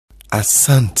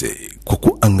Asante kwa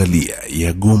kuangalia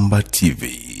Yagomba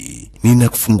TV.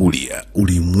 Ninakufungulia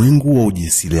ulimwengu wa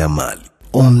ujasiriamali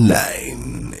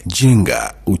online.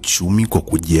 Jenga uchumi kwa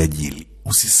kujiajili.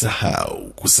 Usisahau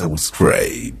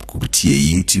kusubscribe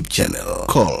kupitia YouTube channel.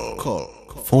 Call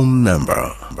phone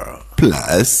number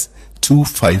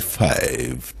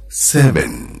 +255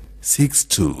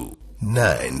 762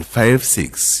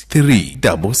 956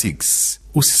 366.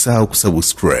 Usisahau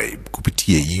kusubscribe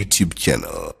kupitia YouTube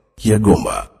channel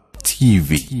Yagomba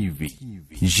TV.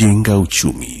 Jenga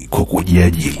uchumi kwa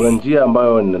kujiajili. Kuna njia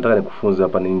ambayo ninataka nikufunze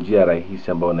hapa, ni njia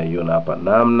rahisi ambayo unaiona hapa,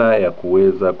 namna ya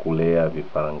kuweza kulea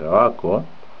vifaranga wako,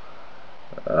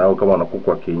 au kama una kuku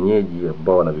wa kienyeji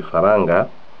ambao wana vifaranga,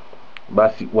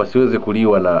 basi wasiweze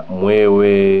kuliwa na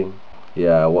mwewe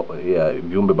ya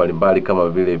viumbe mbalimbali kama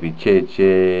vile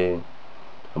vicheche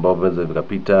ambao vinaweza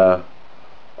vikapita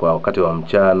kwa wakati wa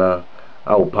mchana,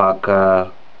 au paka.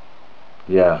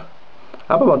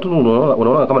 Hapa matundu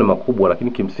unaona kama ni makubwa,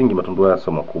 lakini kimsingi matundu haya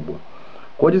sio makubwa.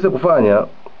 Kwa jinsi ya kufanya,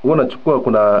 unachukua,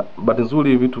 kuna bahati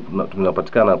nzuri vitu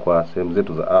tunapatikana kwa sehemu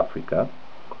zetu za Afrika,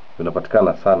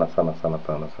 vinapatikana sana.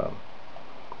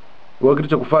 Kwa kitu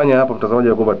cha kufanya hapa, mtazamaji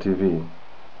wa Yagomba TV,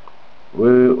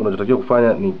 wewe unachotakiwa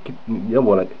kufanya ni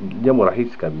jambo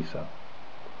rahisi kabisa.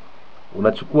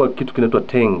 Unachukua kitu kinaitwa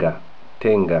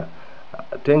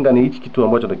tenga ni hichi kitu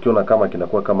ambacho tunakiona kama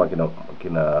kinakuwa kama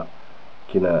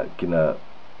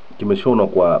kimeshonwa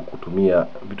kwa kutumia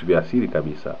vitu vya asili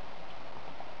kabisa.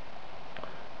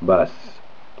 Basi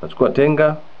unachukua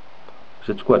tenga,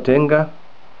 ukishachukua tenga,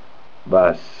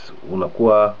 basi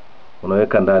unakuwa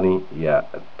unaweka ndani ya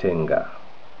tenga.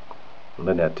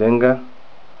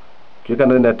 Ukiweka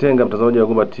ndani ya tenga, mtazamaji wa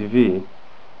Yagomba TV,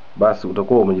 basi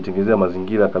utakuwa umejitengenezea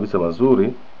mazingira kabisa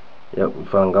mazuri ya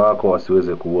vifaranga wako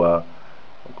wasiweze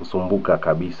kusumbuka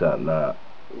kabisa na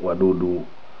wadudu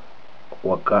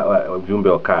viumbe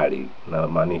wakali na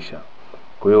maanisha.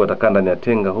 Kwa hiyo watakaa ndani ya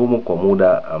tenga humu kwa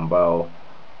muda ambao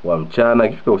wa mchana.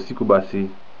 Ikifika usiku, basi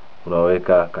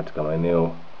unaweka katika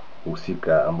maeneo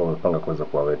husika ambao umepanga kuweza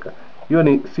kuwaweka. Hiyo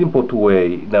ni simple two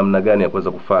way, namna gani ya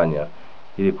kuweza kufanya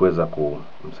ili kuweza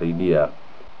kumsaidia.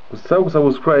 Usisahau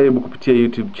kusubscribe kupitia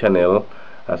YouTube channel.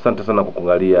 Asante sana kwa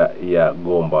kuangalia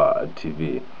Yagomba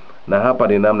TV. Na hapa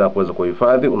ni namna ya kuweza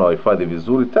kuhifadhi. Unahifadhi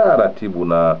vizuri taratibu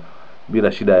na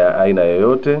bila shida ya aina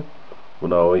yoyote.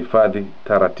 Unahifadhi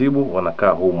taratibu,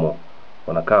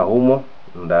 wanakaa humo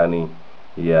ndani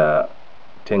ya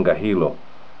tenga hilo.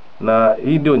 Na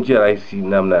hii ndio njia rahisi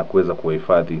namna ya kuweza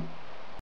kuhifadhi